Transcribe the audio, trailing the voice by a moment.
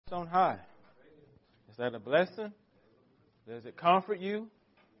on high. Is that a blessing? Does it comfort you?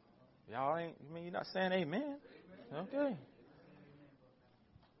 Y'all ain't, I mean, you're not saying amen. Okay.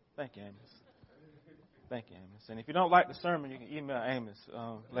 Thank you, Amos. Thank you, Amos. And if you don't like the sermon, you can email Amos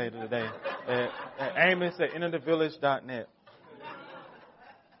later today at amos@innerthevillage.net.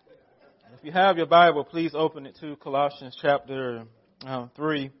 If you have your Bible, please open it to Colossians chapter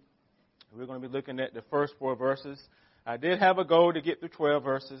 3. We're going to be looking at the first 4 verses. I did have a goal to get through 12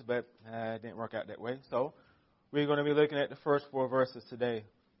 verses, but it didn't work out that way. So we're going to be looking at the first 4 verses today.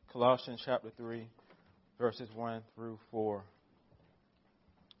 Colossians chapter 3, verses 1 through 4.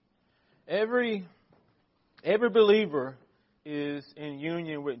 Every believer is in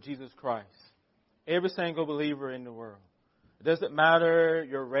union with Jesus Christ. Every single believer in the world. It doesn't matter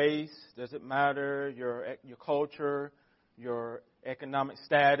your race, doesn't matter your culture, your economic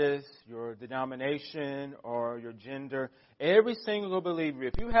status, your denomination, or your gender. Every single believer,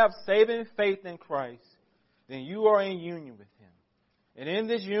 if you have saving faith in Christ, then you are in union with Him. And in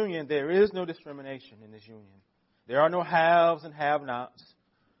this union, there is no discrimination in this union. There are no haves and have-nots.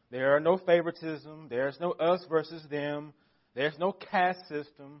 There are no favoritism. There's no us versus them. There's no caste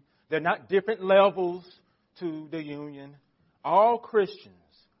system. There are not different levels to the union. All Christians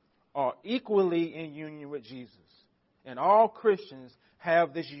are equally in union with Jesus. And all Christians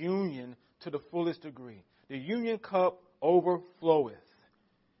have this union to the fullest degree. The union cup overfloweth.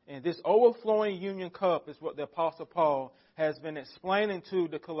 And this overflowing union cup is what the Apostle Paul has been explaining to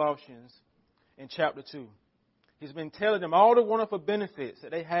the Colossians in chapter 2. He's been telling them all the wonderful benefits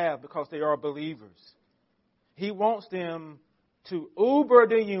that they have because they are believers. He wants them to Uber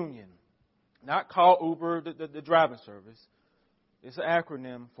the union. Not call Uber the driving service. It's an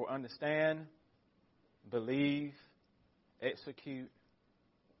acronym for understand, believe, execute,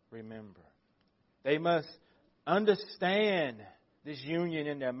 remember. They must understand this union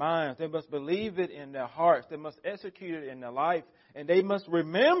in their minds. They must believe it in their hearts. They must execute it in their life. And they must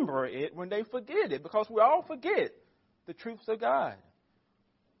remember it when they forget it, because we all forget the truths of God.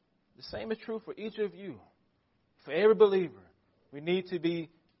 The same is true for each of you. For every believer, we need to be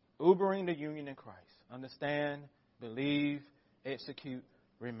Ubering the union in Christ. Understand, believe, execute,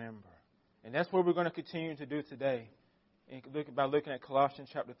 remember. And that's what we're going to continue to do today by looking at Colossians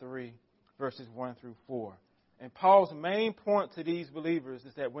chapter 3, verses 1 through 4. And Paul's main point to these believers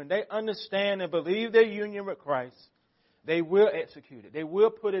is that when they understand and believe their union with Christ, they will execute it. They will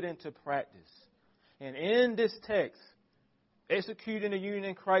put it into practice. And in this text, executing the union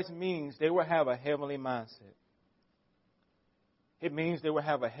in Christ means they will have a heavenly mindset. It means they will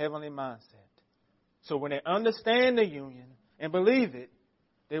have a heavenly mindset. So when they understand the union and believe it,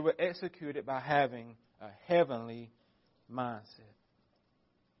 they will execute it by having a heavenly mindset.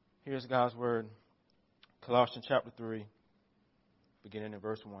 Here's God's word. Colossians chapter 3, beginning in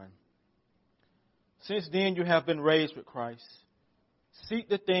verse 1. Since then you have been raised with Christ. Seek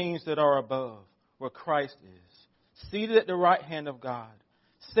the things that are above, where Christ is, seated at the right hand of God.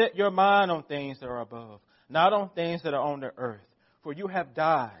 Set your mind on things that are above, not on things that are on the earth. For you have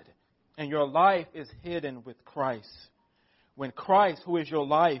died, and your life is hidden with Christ. When Christ, who is your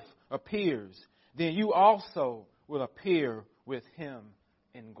life, appears, then you also will appear with Him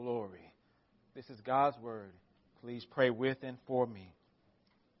in glory. This is God's word. Please pray with and for me.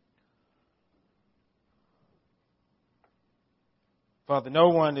 Father, no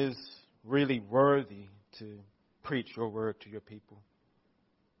one is really worthy to preach your word to your people.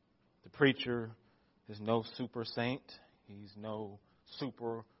 The preacher is no super saint. He's no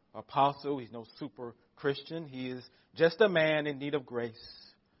super apostle. He's no super Christian. He is just a man in need of grace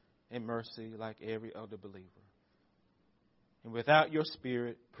and mercy like every other believer. And without your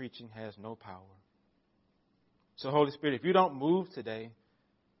Spirit, preaching has no power. So, Holy Spirit, if you don't move today,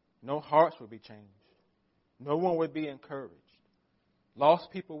 no hearts will be changed. No one will be encouraged.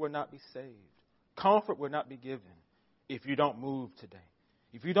 Lost people will not be saved. Comfort will not be given if you don't move today.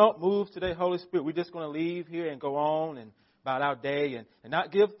 If you don't move today, Holy Spirit, we're just going to leave here and go on and about our day and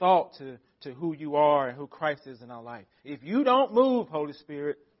not give thought to who you are and who Christ is in our life. If you don't move, Holy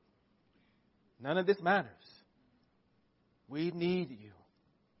Spirit, none of this matters. We need you,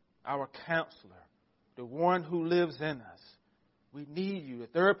 our counselor, the one who lives in us. We need you, the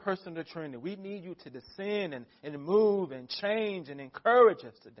third person of the Trinity. We need you to descend and move and change and encourage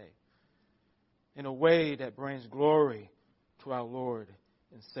us today in a way that brings glory to our Lord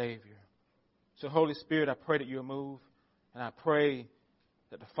and Savior. So, Holy Spirit, I pray that you'll move, and I pray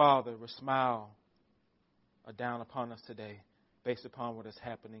that the Father will smile down upon us today based upon what is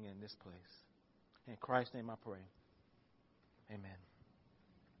happening in this place. In Christ's name I pray. Amen.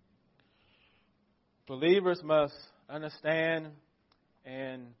 Believers must understand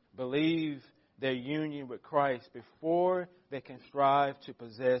and believe their union with Christ before they can strive to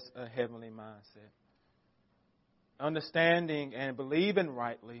possess a heavenly mindset. Understanding and believing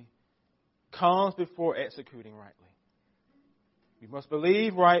rightly comes before executing rightly. You must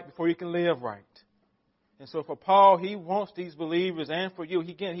believe right before you can live right. And so for Paul, he wants these believers, and for you,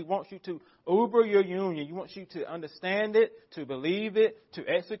 he wants you to uber your union. He wants you to understand it, to believe it, to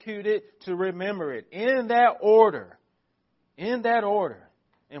execute it, to remember it. In that order. In that order.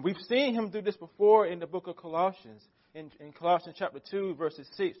 And we've seen him do this before in the book of Colossians. In Colossians chapter 2, verses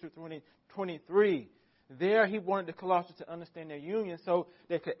 6 through 23. There he wanted the Colossians to understand their union so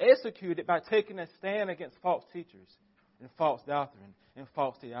they could execute it by taking a stand against false teachers and false doctrine and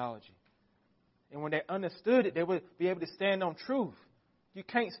false theology. And when they understood it, they would be able to stand on truth. You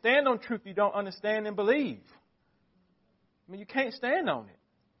can't stand on truth you don't understand and believe. I mean, you can't stand on it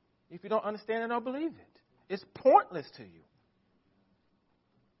if you don't understand and don't believe it. It's pointless to you.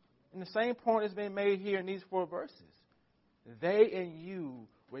 And the same point is being made here in these 4 verses. They and you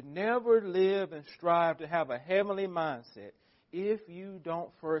would never live and strive to have a heavenly mindset if you don't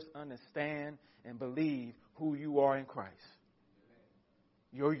first understand and believe who you are in Christ.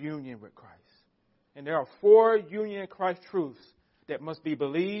 Your union with Christ. And there are 4 union in Christ truths that must be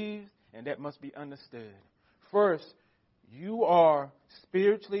believed and that must be understood. First, you are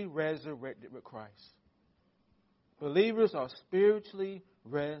spiritually resurrected with Christ. Believers are spiritually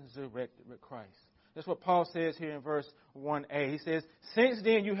resurrected with Christ. That's what Paul says here in verse 1a. He says, since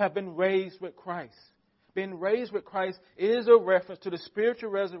then you have been raised with Christ. Being raised with Christ is a reference to the spiritual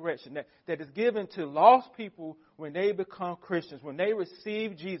resurrection that is given to lost people when they become Christians, when they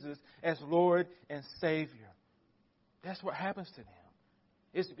receive Jesus as Lord and Savior. That's what happens to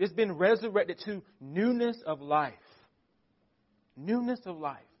them. It's been resurrected to newness of life. Newness of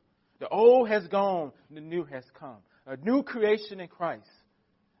life. The old has gone, the new has come. A new creation in Christ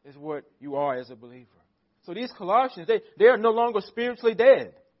is what you are as a believer. So these Colossians, they are no longer spiritually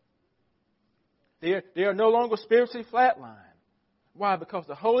dead. They are no longer spiritually flatlined. Why? Because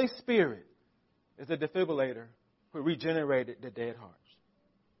the Holy Spirit is the defibrillator who regenerated the dead hearts.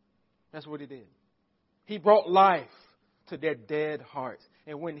 That's what He did. He brought life to their dead hearts.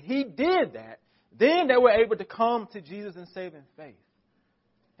 And when He did that, then they were able to come to Jesus in saving faith.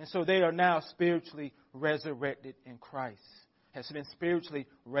 And so they are now spiritually resurrected in Christ, has been spiritually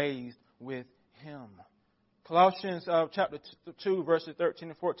raised with Him. Colossians chapter 2, verses 13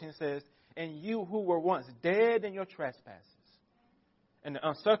 and 14 says, and you who were once dead in your trespasses and the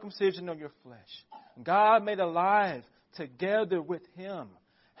uncircumcision of your flesh, God made alive together with Him,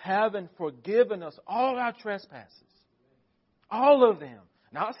 having forgiven us all our trespasses. All of them.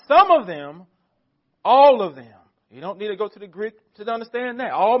 Not some of them, all of them. You don't need to go to the Greek to understand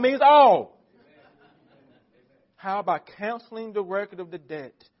that. All means all. How? By canceling the record of the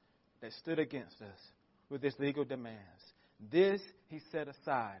debt that stood against us with its legal demands. This He set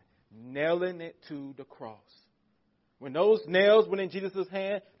aside, nailing it to the cross. When those nails went in Jesus'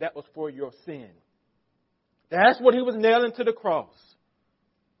 hand, that was for your sin. That's what He was nailing to the cross.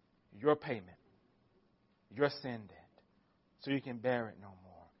 Your payment. Your sin debt. So you can bear it no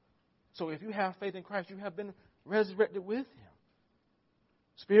more. So if you have faith in Christ, you have been resurrected with Him.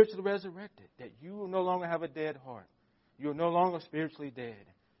 Spiritually resurrected. That you will no longer have a dead heart. You are no longer spiritually dead.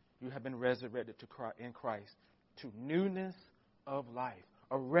 You have been resurrected in Christ to newness of life.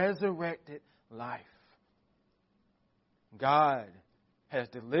 A resurrected life. God has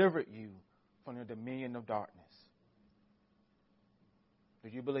delivered you from the dominion of darkness. Do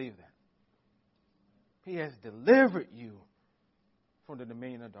you believe that? He has delivered you from the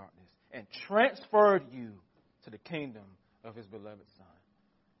dominion of darkness and transferred you to the kingdom of His beloved Son.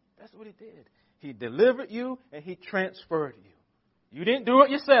 That's what He did. He delivered you and He transferred you. You didn't do it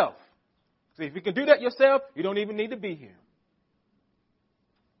yourself. So if you can do that yourself, you don't even need to be here.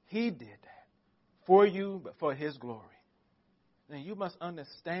 He did that for you, but for His glory. And you must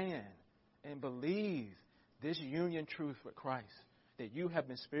understand and believe this union truth with Christ, that you have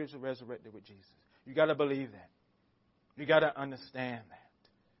been spiritually resurrected with Jesus. You got to believe that. You got to understand that.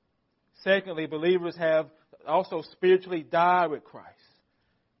 Secondly, believers have also spiritually died with Christ.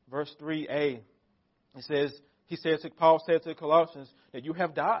 Verse 3a, Paul said to the Colossians that you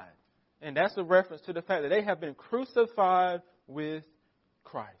have died. And that's a reference to the fact that they have been crucified with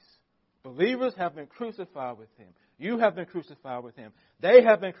Christ. Believers have been crucified with Him. You have been crucified with Him. They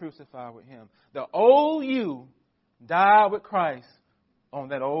have been crucified with Him. The old you died with Christ on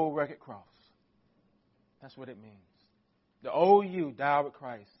that old rugged cross. That's what it means. The old you died with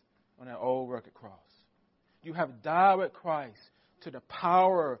Christ on that old rugged cross. You have died with Christ to the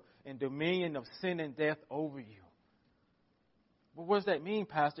power and dominion of sin and death over you. Well, what does that mean,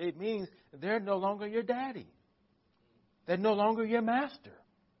 Pastor? It means they're no longer your daddy. They're no longer your master.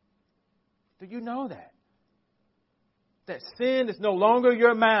 Do you know that? That sin is no longer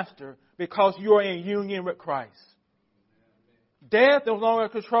your master because you are in union with Christ. Death no longer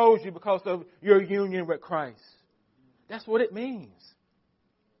controls you because of your union with Christ. That's what it means.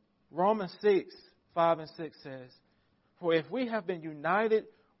 Romans 6, 5 and 6 says, "For if we have been united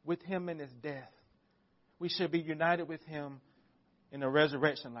with Him in His death, we should be united with Him in a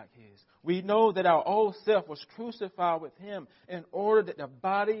resurrection like His. We know that our old self was crucified with Him in order that the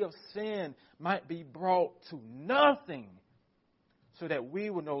body of sin might be brought to nothing, so that we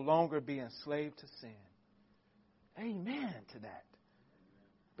will no longer be enslaved to sin." Amen to that.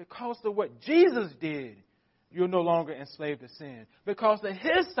 Because of what Jesus did, you're no longer enslaved to sin. Because of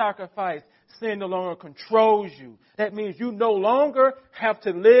His sacrifice, sin no longer controls you. That means you no longer have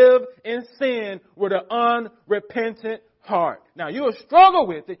to live in sin with an unrepentant heart. Now, you'll struggle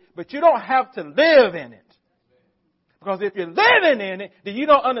with it, but you don't have to live in it. Because if you're living in it, then you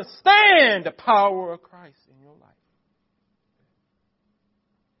don't understand the power of Christ in your life.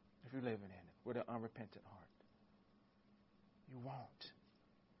 If you're living in it with an unrepentant heart. You won't.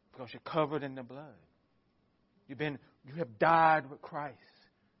 Because you're covered in the blood. You have died with Christ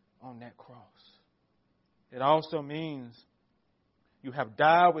on that cross. It also means you have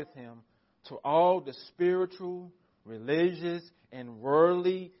died with Him to all the spiritual, religious, and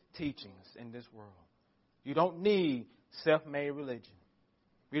worldly teachings in this world. You don't need self-made religion.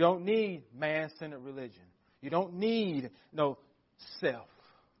 You don't need man-centered religion. You don't need no self.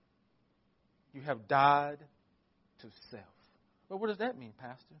 You have died to self. But what does that mean,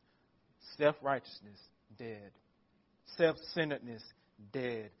 Pastor? Self-righteousness, dead. Self-centeredness,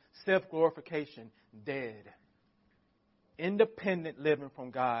 dead. Self-glorification, dead. Independent living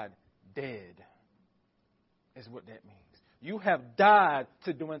from God, dead. Is what that means. You have died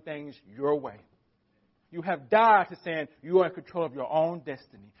to doing things your way. You have died to saying you are in control of your own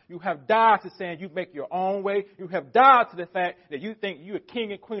destiny. You have died to saying you make your own way. You have died to the fact that you think you're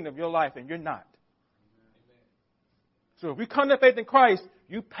king and queen of your life, and you're not. So if we come to faith in Christ,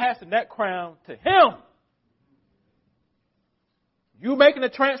 you passing that crown to Him. You making a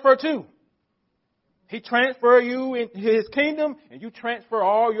transfer too. He transfer you into His kingdom, and you transfer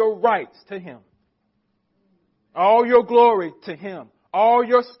all your rights to Him. All your glory to Him. All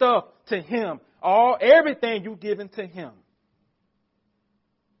your stuff to Him. Everything you given to Him.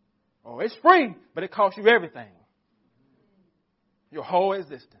 Oh, it's free, but it costs you everything. Your whole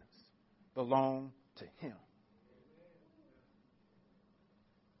existence belongs to Him.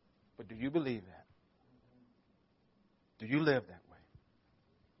 But do you believe that? Do you live that way?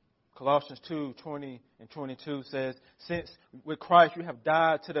 Colossians 2:20 and 22 says, "Since with Christ you have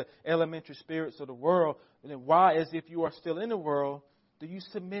died to the elementary spirits of the world, then why, as if you are still in the world, do you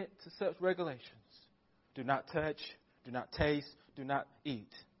submit to such regulations? Do not touch, do not taste, do not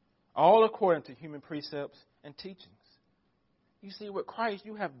eat. All according to human precepts and teachings." You see, with Christ,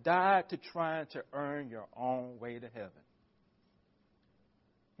 you have died to trying to earn your own way to heaven.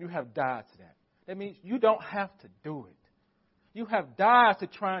 You have died to that. That means you don't have to do it. You have died to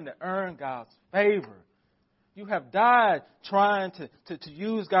trying to earn God's favor. You have died trying to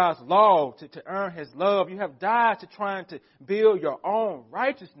use God's law to earn His love. You have died to trying to build your own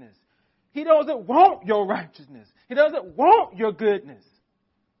righteousness. He doesn't want your righteousness. He doesn't want your goodness.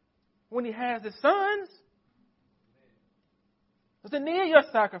 When He has His sons, doesn't need your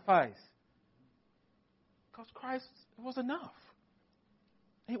sacrifice. Because Christ was enough.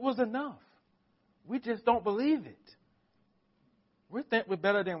 It was enough. We just don't believe it. We think we're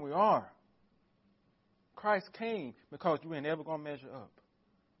better than we are. Christ came because you ain't ever going to measure up.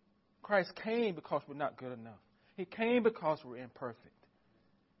 Christ came because we're not good enough. He came because we're imperfect.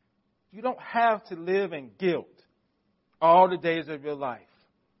 You don't have to live in guilt all the days of your life,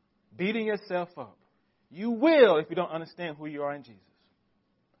 beating yourself up. You will if you don't understand who you are in Jesus.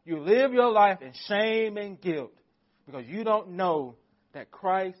 You live your life in shame and guilt because you don't know that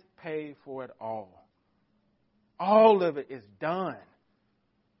Christ paid for it all. All of it is done.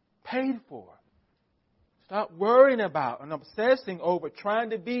 Paid for. Stop worrying about and obsessing over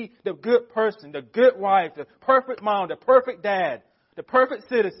trying to be the good person, the good wife, the perfect mom, the perfect dad, the perfect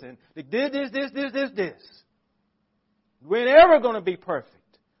citizen. The this. You ain't ever going to be perfect.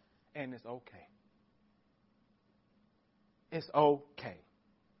 And it's okay. It's okay.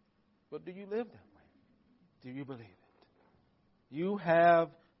 But do you live that way? Do you believe it? You have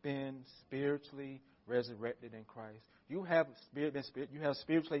been spiritually resurrected in Christ. You have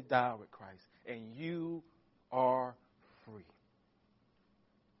spiritually died with Christ. And you are free.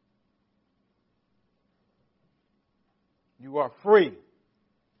 You are free.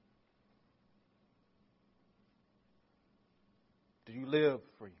 Do you live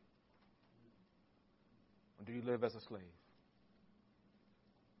free? Or do you live as a slave?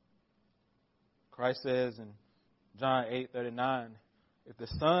 Christ says in John 8:39, if the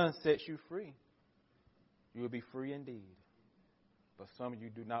Son sets you free, you will be free indeed. But some of you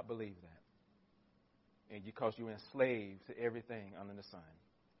do not believe that. And because you're enslaved to everything under the sun.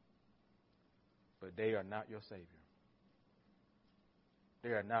 But they are not your Savior. They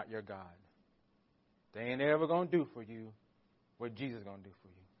are not your God. They ain't ever going to do for you what Jesus is going to do for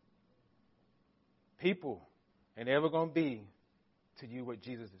you. People ain't ever going to be to you what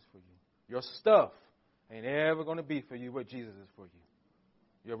Jesus is for you. Your stuff ain't ever going to be for you what Jesus is for you.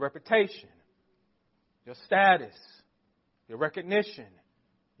 Your reputation, your status, your recognition,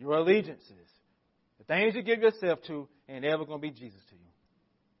 your allegiances, the things you give yourself to ain't ever going to be Jesus to you.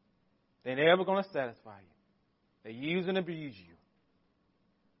 They ain't ever going to satisfy you. They use and abuse you.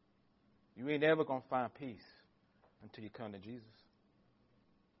 You ain't ever going to find peace until you come to Jesus.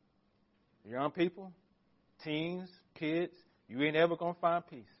 Young people, teens, kids, you ain't ever going to find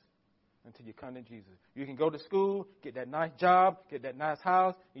peace until you come to Jesus. You can go to school, get that nice job, get that nice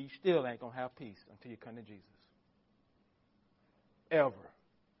house, and you still ain't going to have peace until you come to Jesus. Ever.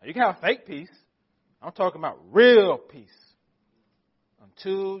 Now, you can have fake peace. I'm talking about real peace.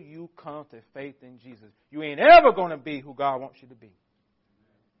 Until you come to faith in Jesus. You ain't ever going to be who God wants you to be.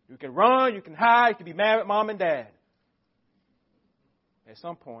 You can run, you can hide, you can be mad at mom and dad. At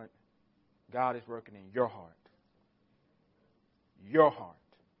some point, God is working in your heart. Your heart.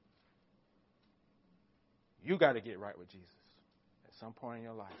 You got to get right with Jesus at some point in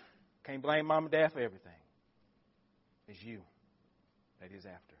your life. Can't blame mom and dad for everything. It's you that he's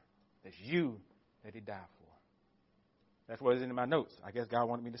after. It's you that he died for. That's what is in my notes. I guess God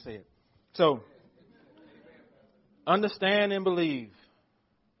wanted me to say it. So, understand and believe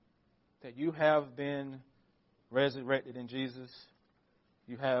that you have been resurrected in Jesus.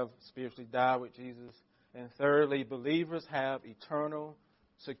 You have spiritually died with Jesus. And thirdly, believers have eternal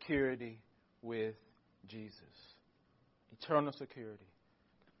security with Jesus. Eternal security.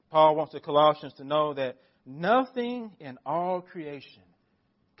 Paul wants the Colossians to know that nothing in all creation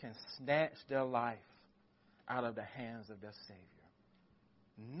can snatch their life out of the hands of their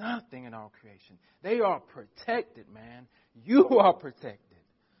Savior. Nothing in all creation. They are protected, man. You are protected.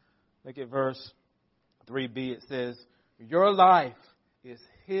 Look at verse 3b. It says, your life is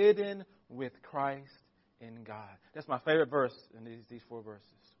hidden with Christ in God. That's my favorite verse in these 4 verses.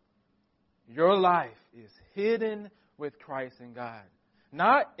 Your life is hidden with Christ in God.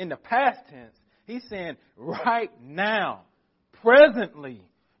 Not in the past tense. He's saying right now, presently,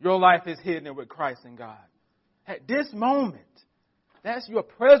 your life is hidden with Christ in God. At this moment, that's your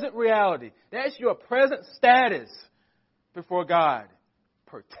present reality. That's your present status before God.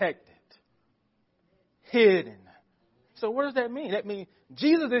 Protected. Hidden. So what does that mean? That means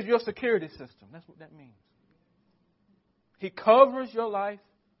Jesus is your security system. That's what that means. He covers your life.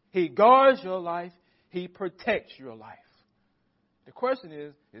 He guards your life. He protects your life. The question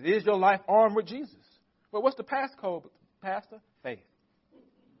is your life armed with Jesus? Well, what's the passcode, Pastor? Faith.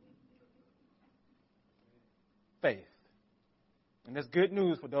 Faith. And that's good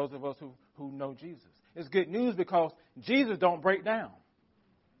news for those of us who know Jesus. It's good news because Jesus don't break down.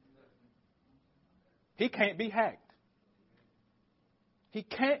 He can't be hacked. He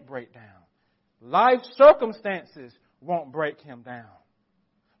can't break down. Life circumstances won't break him down.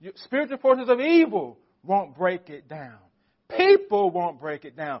 Spiritual forces of evil won't break it down. People won't break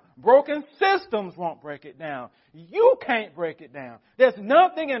it down. Broken systems won't break it down. You can't break it down. There's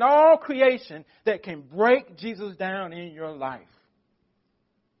nothing in all creation that can break Jesus down in your life.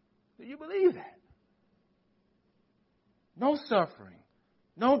 Do you believe that? No suffering,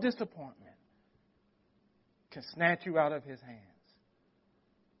 no disappointment can snatch you out of his hands.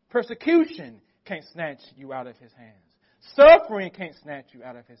 Persecution can't snatch you out of his hands. Suffering can't snatch you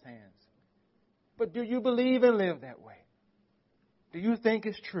out of his hands. But do you believe and live that way? Do you think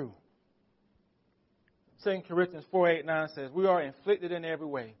it's true? 2 Corinthians 4:8-9 says, we are inflicted in every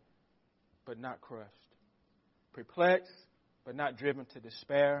way, but not crushed. Perplexed, but not driven to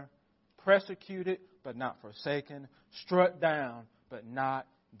despair. Persecuted, but not forsaken. Struck down, but not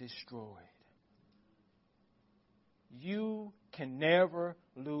destroyed. You can never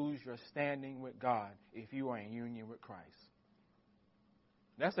lose your standing with God if you are in union with Christ.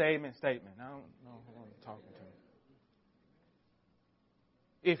 That's an amen statement. I don't know who I'm talking to.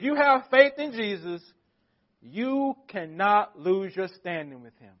 If you have faith in Jesus, you cannot lose your standing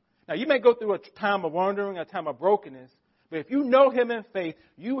with him. Now, you may go through a time of wandering, a time of brokenness, but if you know him in faith,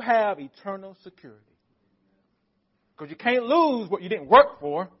 you have eternal security. Because you can't lose what you didn't work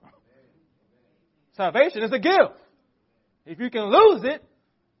for. Salvation is a gift. If you can lose it,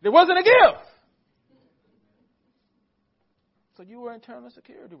 it wasn't a gift. So you were in eternal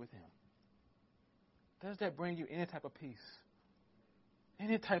security with Him. Does that bring you any type of peace?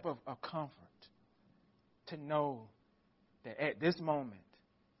 Any type of comfort? To know that at this moment,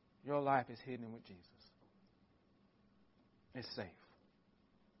 your life is hidden with Jesus. It's safe.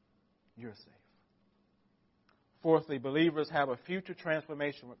 You're safe. Fourthly, believers have a future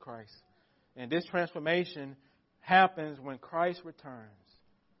transformation with Christ. And this transformation happens when Christ returns.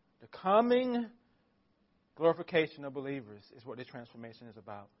 The coming glorification of believers is what this transformation is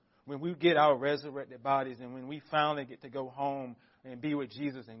about. When we get our resurrected bodies and when we finally get to go home and be with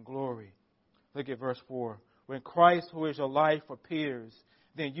Jesus in glory. Look at verse 4. When Christ, who is your life, appears,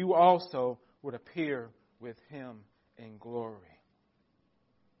 then you also would appear with Him in glory.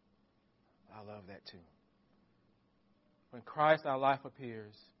 I love that too. When Christ, our life,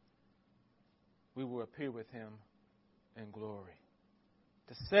 appears, we will appear with Him in glory.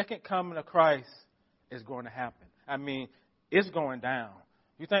 The second coming of Christ is going to happen. I mean, it's going down.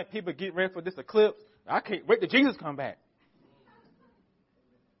 You think people get ready for this eclipse? I can't wait till Jesus come back.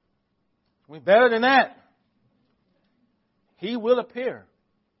 We're better than that. He will appear.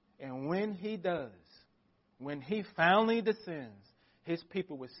 And when He does, when He finally descends, His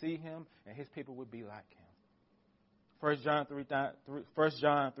people will see Him and His people will be like Him. 1 John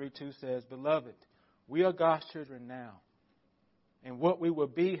 3:2 says, Beloved, we are God's children now. And what we will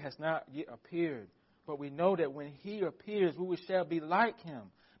be has not yet appeared. But we know that when He appears, we shall be like Him,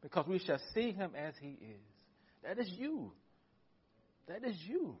 because we shall see Him as He is. That is you. That is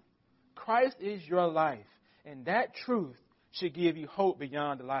you. Christ is your life. And that truth should give you hope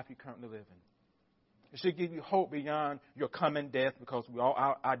beyond the life you currently live in. It should give you hope beyond your coming death, because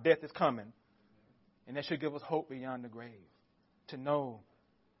our death is coming. And that should give us hope beyond the grave. To know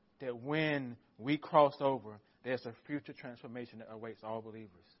that when we cross over, there's a future transformation that awaits all believers.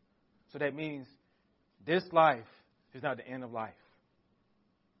 So that means this life is not the end of life.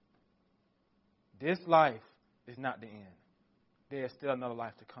 This life is not the end. There is still another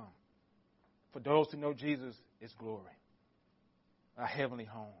life to come. For those who know Jesus, it's glory. A heavenly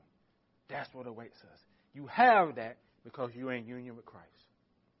home. That's what awaits us. You have that because you're in union with Christ.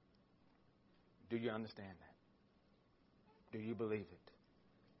 Do you understand that? Do you believe it?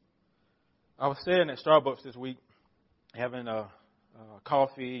 I was sitting at Starbucks this week, having a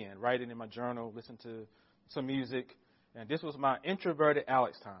coffee and writing in my journal, listening to some music. And this was my introverted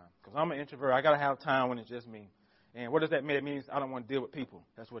Alex time. Because I'm an introvert. I got to have time when it's just me. And what does that mean? It means I don't want to deal with people.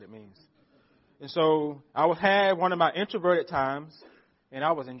 That's what it means. And so I had one of my introverted times, and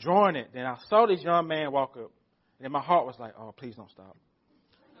I was enjoying it. Then I saw this young man walk up, and my heart was like, oh, please don't stop.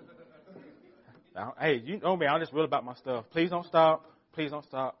 Hey, you know me, I'm just real about my stuff. Please don't stop. Please don't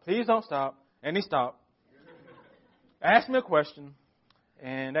stop. Please don't stop. And he stopped. Asked me a question,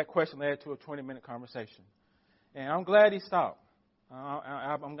 and that question led to a 20-minute conversation. And I'm glad he stopped.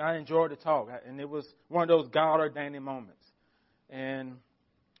 I enjoyed the talk, and it was one of those God-ordaining moments. And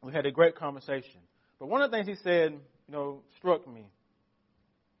we had a great conversation. But one of the things he said, struck me.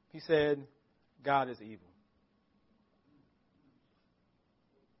 He said, God is evil.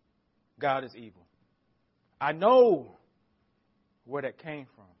 God is evil. I know where that came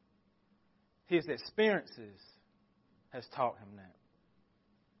from. His experiences has taught him that.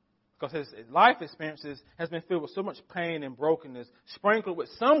 Because his life experiences has been filled with so much pain and brokenness, sprinkled with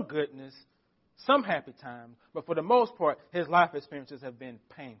some goodness, some happy times, but for the most part, his life experiences have been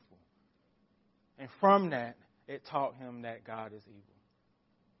painful. And from that, it taught him that God is evil.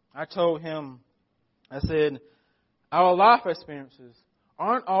 I told him, I said, our life experiences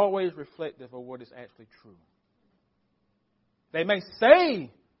aren't always reflective of what is actually true. They may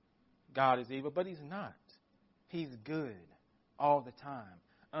say God is evil, but He's not. He's good all the time.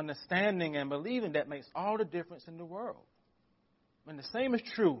 Understanding and believing that makes all the difference in the world. And the same is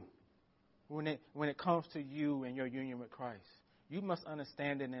true when it comes to you and your union with Christ. You must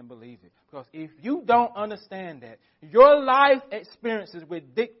understand it and believe it. Because if you don't understand that, your life experiences will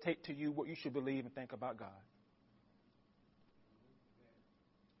dictate to you what you should believe and think about God.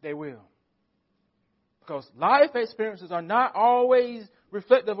 They will. Because life experiences are not always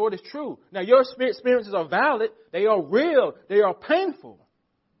reflective of what is true. Now, your experiences are valid. They are real. They are painful.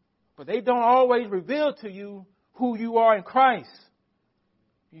 But they don't always reveal to you who you are in Christ.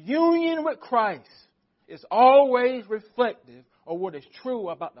 Union with Christ is always reflective of what is true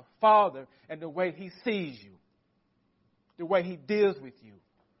about the Father and the way He sees you, the way He deals with you,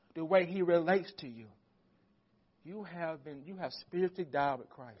 the way He relates to you. You have spiritually died with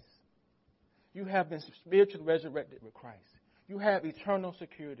Christ. You have been spiritually resurrected with Christ. You have eternal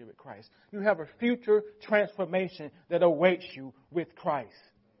security with Christ. You have a future transformation that awaits you with Christ.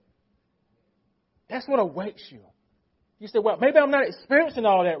 That's what awaits you. You say, well, maybe I'm not experiencing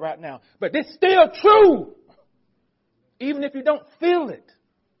all that right now, but it's still true. Even if you don't feel it.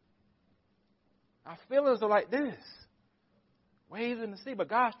 Our feelings are like this. Waves in the sea, but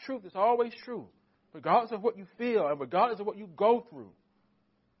God's truth is always true. Regardless of what you feel and regardless of what you go through.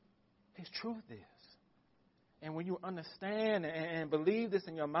 His truth is. And when you understand and believe this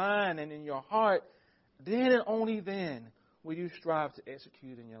in your mind and in your heart, then and only then will you strive to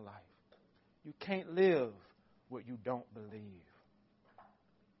execute in your life. You can't live what you don't believe.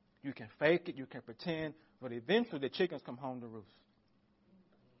 You can fake it, you can pretend, but eventually the chickens come home to roost.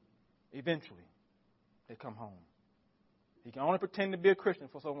 Eventually, they come home. You can only pretend to be a Christian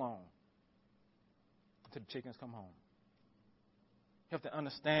for so long until the chickens come home. You have to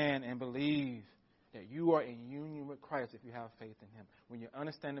understand and believe that you are in union with Christ if you have faith in Him. When you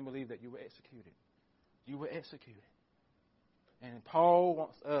understand and believe that you were executed, you were executed. And Paul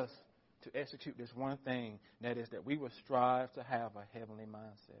wants us to execute this one thing, that is that we will strive to have a heavenly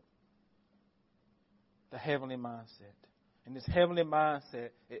mindset. The heavenly mindset. And this heavenly mindset,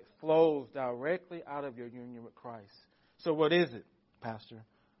 it flows directly out of your union with Christ. So what is it, Pastor?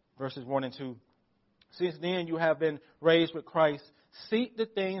 Verses 1 and 2. Since then you have been raised with Christ. Seek the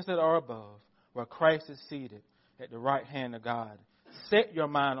things that are above, where Christ is seated at the right hand of God. Set your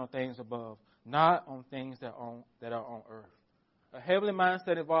mind on things above, not on things that are on earth. A heavenly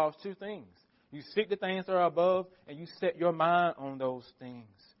mindset involves two things. You seek the things that are above, and you set your mind on those things.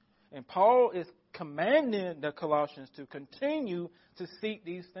 And Paul is commanding the Colossians to continue to seek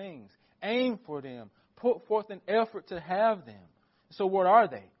these things. Aim for them. Put forth an effort to have them. So what are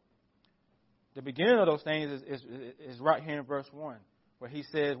they? The beginning of those things is right here in verse 1, where he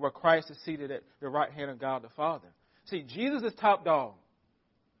says, where Christ is seated at the right hand of God the Father. See, Jesus is top dog.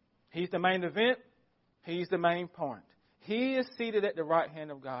 He's the main event. He's the main point. He is seated at the right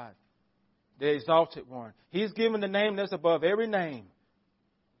hand of God, the exalted one. He's given the name that's above every name.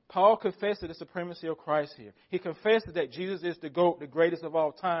 Paul confesses the supremacy of Christ here. He confesses that Jesus is the GOAT, the greatest of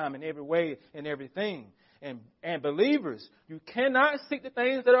all time in every way and everything. And believers, you cannot seek the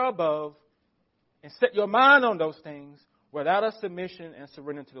things that are above and set your mind on those things without a submission and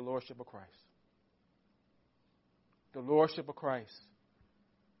surrender to the Lordship of Christ. The Lordship of Christ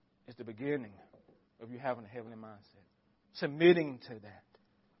is the beginning of you having a heavenly mindset. Submitting to that.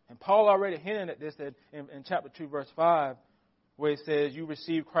 And Paul already hinted at this in chapter 2, verse 5, where it says you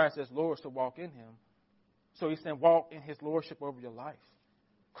receive Christ as Lord to walk in Him. So he's saying walk in His Lordship over your life.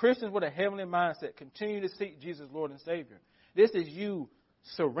 Christians with a heavenly mindset continue to seek Jesus, Lord and Savior. This is you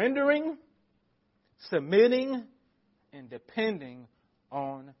surrendering, submitting, and depending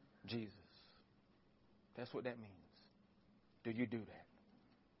on Jesus. That's what that means. Do you do that?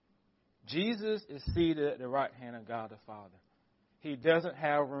 Jesus is seated at the right hand of God the Father. He doesn't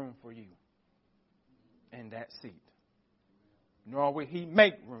have room for you in that seat. Nor will He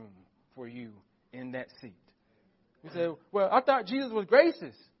make room for you in that seat. You say, well, I thought Jesus was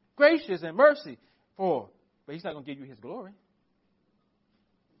gracious and merciful. But He's not going to give you His glory.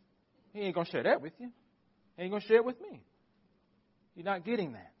 He ain't going to share that with you. He ain't going to share it with me. You're not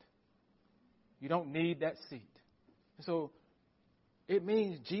getting that. You don't need that seat. So it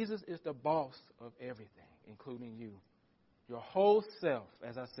means Jesus is the boss of everything, including you. Your whole self,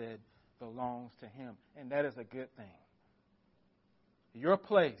 as I said, belongs to Him. And that is a good thing. Your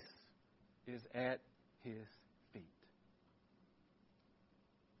place is at His feet.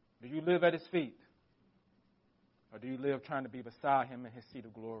 Do you live at His feet? Or do you live trying to be beside Him in His seat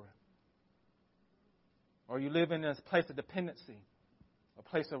of glory? Or you live in this place of dependency, a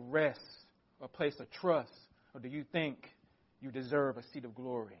place of rest, a place of trust? Or do you think you deserve a seat of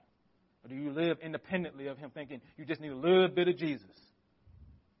glory? Or do you live independently of Him, thinking you just need a little bit of Jesus?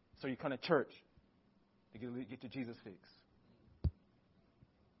 So you come to church to get your Jesus fix.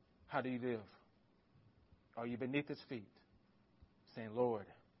 How do you live? Are you beneath His feet, saying, Lord,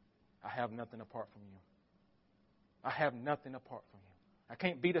 I have nothing apart from you. I have nothing apart from you. I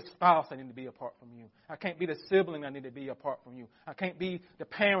can't be the spouse I need to be apart from you. I can't be the sibling I need to be apart from you. I can't be the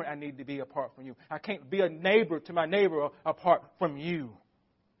parent I need to be apart from you. I can't be a neighbor to my neighbor apart from you.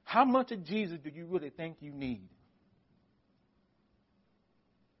 How much of Jesus do you really think you need?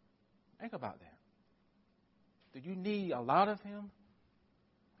 Think about that. Do you need a lot of Him?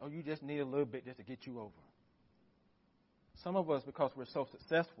 Or you just need a little bit just to get you over? Some of us, because we're so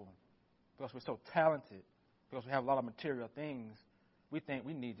successful, because we're so talented, because we have a lot of material things, we think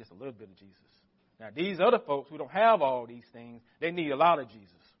we need just a little bit of Jesus. Now, these other folks who don't have all these things, they need a lot of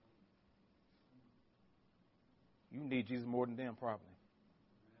Jesus. You need Jesus more than them, probably.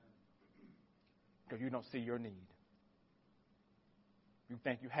 Because you don't see your need. You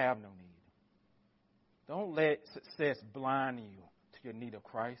think you have no need. Don't let success blind you to your need of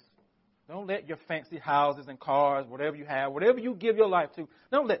Christ. Don't let your fancy houses and cars, whatever you have, whatever you give your life to,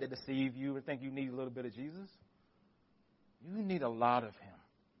 don't let that deceive you and think you need a little bit of Jesus. You need a lot of Him.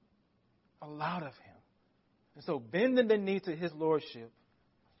 A lot of Him. And so bending the knee to His Lordship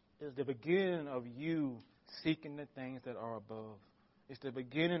is the beginning of you seeking the things that are above. It's the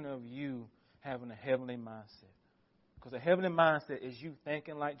beginning of you having a heavenly mindset. Because a heavenly mindset is you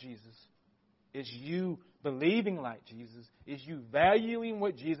thinking like Jesus. It's you believing like Jesus. It's you valuing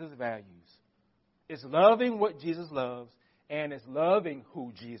what Jesus values. It's loving what Jesus loves. And it's loving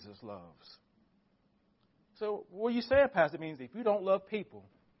who Jesus loves. So what you say, Pastor, means if you don't love people,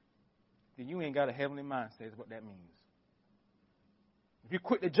 then you ain't got a heavenly mindset is what that means. If you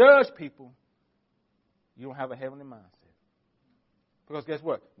quit to judge people, you don't have a heavenly mindset. Because guess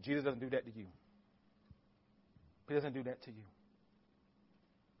what? Jesus doesn't do that to you. He doesn't do that to you.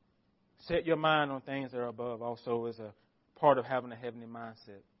 Set your mind on things that are above also is a part of having a heavenly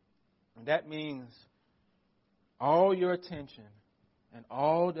mindset. And that means all your attention and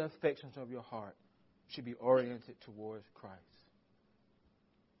all the affections of your heart should be oriented towards Christ.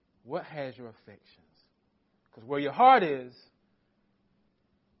 What has your affections? Because where your heart is,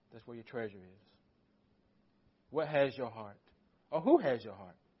 that's where your treasure is. What has your heart? Or who has your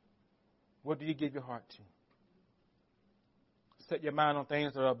heart? What do you give your heart to? Set your mind on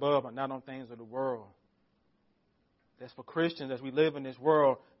things that are above and not on things of the world. That's for Christians as we live in this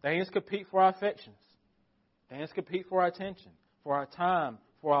world. Things compete for our affections. Things compete for our attention, for our time,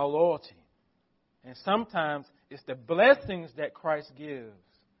 for our loyalty. And sometimes it's the blessings that Christ gives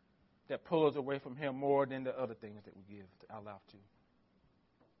that pull us away from Him more than the other things that we give our life to.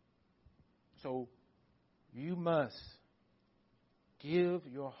 So you must give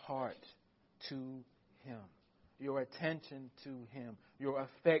your heart to Him, your attention to Him, your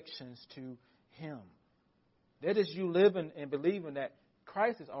affections to Him. That is you living and believing that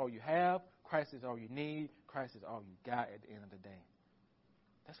Christ is all you have, Christ is all you need, Christ is all you got at the end of the day.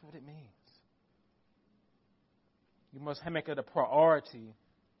 That's what it means. You must make it a priority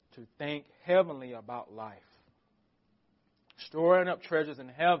to think heavenly about life. Storing up treasures in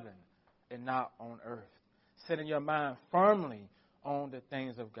heaven and not on earth. Setting your mind firmly on the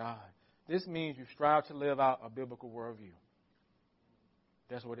things of God. This means you strive to live out a biblical worldview.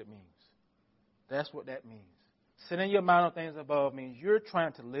 That's what it means. That's what that means. Setting your mind on things above means you're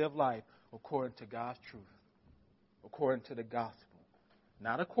trying to live life according to God's truth. According to the gospel.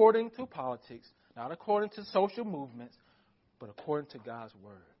 Not according to politics. Not according to social movements. But according to God's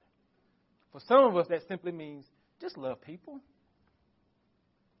word. For some of us, that simply means just love people.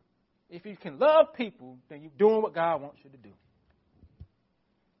 If you can love people, then you're doing what God wants you to do.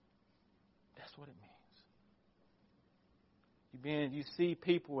 That's what it means. You see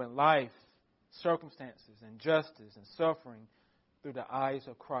people in life, circumstances, injustice, and suffering through the eyes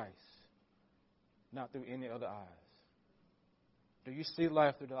of Christ, not through any other eyes. Do you see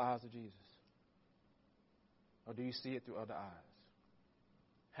life through the eyes of Jesus? Or do you see it through other eyes?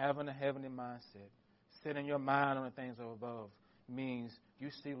 Having a heavenly mindset, setting your mind on the things above, means you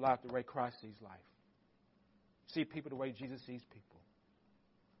see life the way Christ sees life. See people the way Jesus sees people.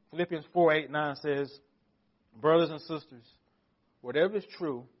 Philippians 4:8-9 says, brothers and sisters, whatever is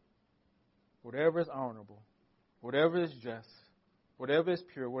true, whatever is honorable, whatever is just, whatever is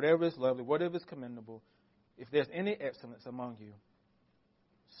pure, whatever is lovely, whatever is commendable, if there's any excellence among you,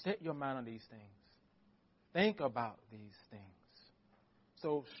 set your mind on these things. Think about these things.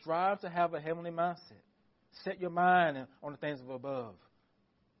 So strive to have a heavenly mindset. Set your mind on the things of above.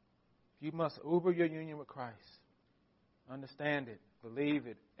 You must uber your union with Christ. Understand it, believe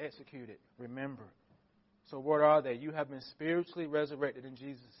it, execute it, remember. So what are they? You have been spiritually resurrected in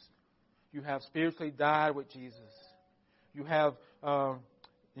Jesus. You have spiritually died with Jesus. You have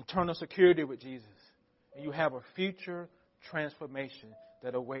eternal security with Jesus. And you have a future transformation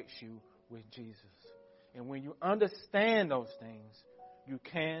that awaits you with Jesus. And when you understand those things, you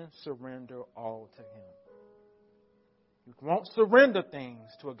can surrender all to Him. You won't surrender things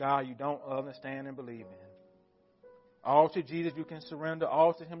to a God you don't understand and believe in. All to Jesus you can surrender.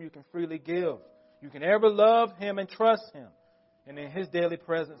 All to Him you can freely give. You can ever love Him and trust Him. And in His daily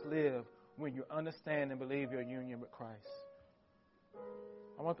presence live when you understand and believe your union with Christ.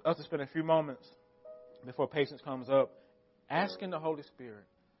 I want us to spend a few moments before patience comes up asking the Holy Spirit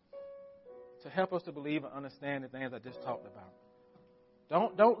to help us to believe and understand the things I just talked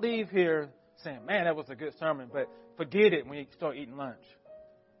about. Don't leave here saying, man, that was a good sermon, but forget it when you start eating lunch.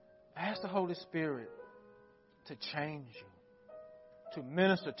 Ask the Holy Spirit to change you, to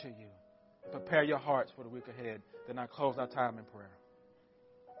minister to you, prepare your hearts for the week ahead. Then I close our time in prayer.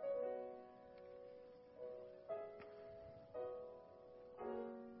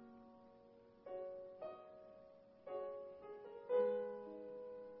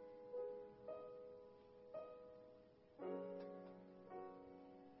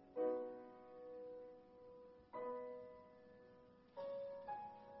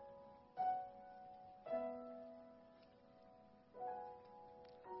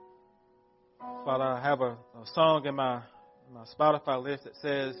 Father, I have a song in my Spotify list that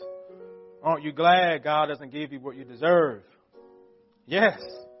says, aren't you glad God doesn't give you what you deserve? Yes.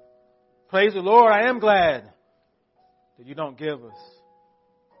 Praise the Lord, I am glad that you don't give us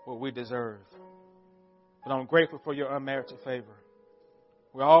what we deserve. But I'm grateful for your unmerited favor.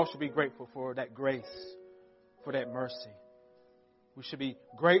 We all should be grateful for that grace, for that mercy. We should be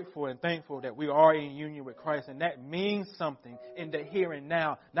grateful and thankful that we are in union with Christ. And that means something in the here and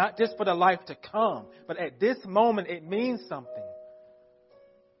now. Not just for the life to come, but at this moment it means something.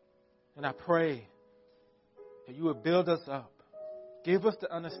 And I pray that you would build us up. Give us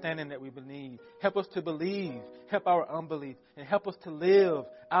the understanding that we believe. Help us to believe. Help our unbelief. And help us to live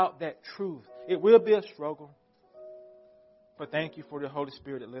out that truth. It will be a struggle. But thank you for the Holy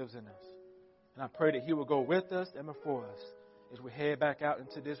Spirit that lives in us. And I pray that He will go with us and before us as we head back out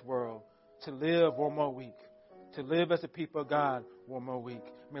into this world to live one more week, to live as a people of God one more week.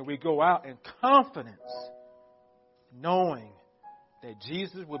 May we go out in confidence, knowing that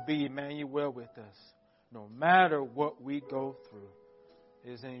Jesus will be Emmanuel with us, no matter what we go through.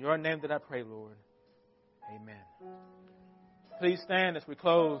 It is in your name that I pray, Lord. Amen. Please stand as we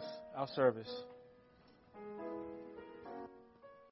close our service.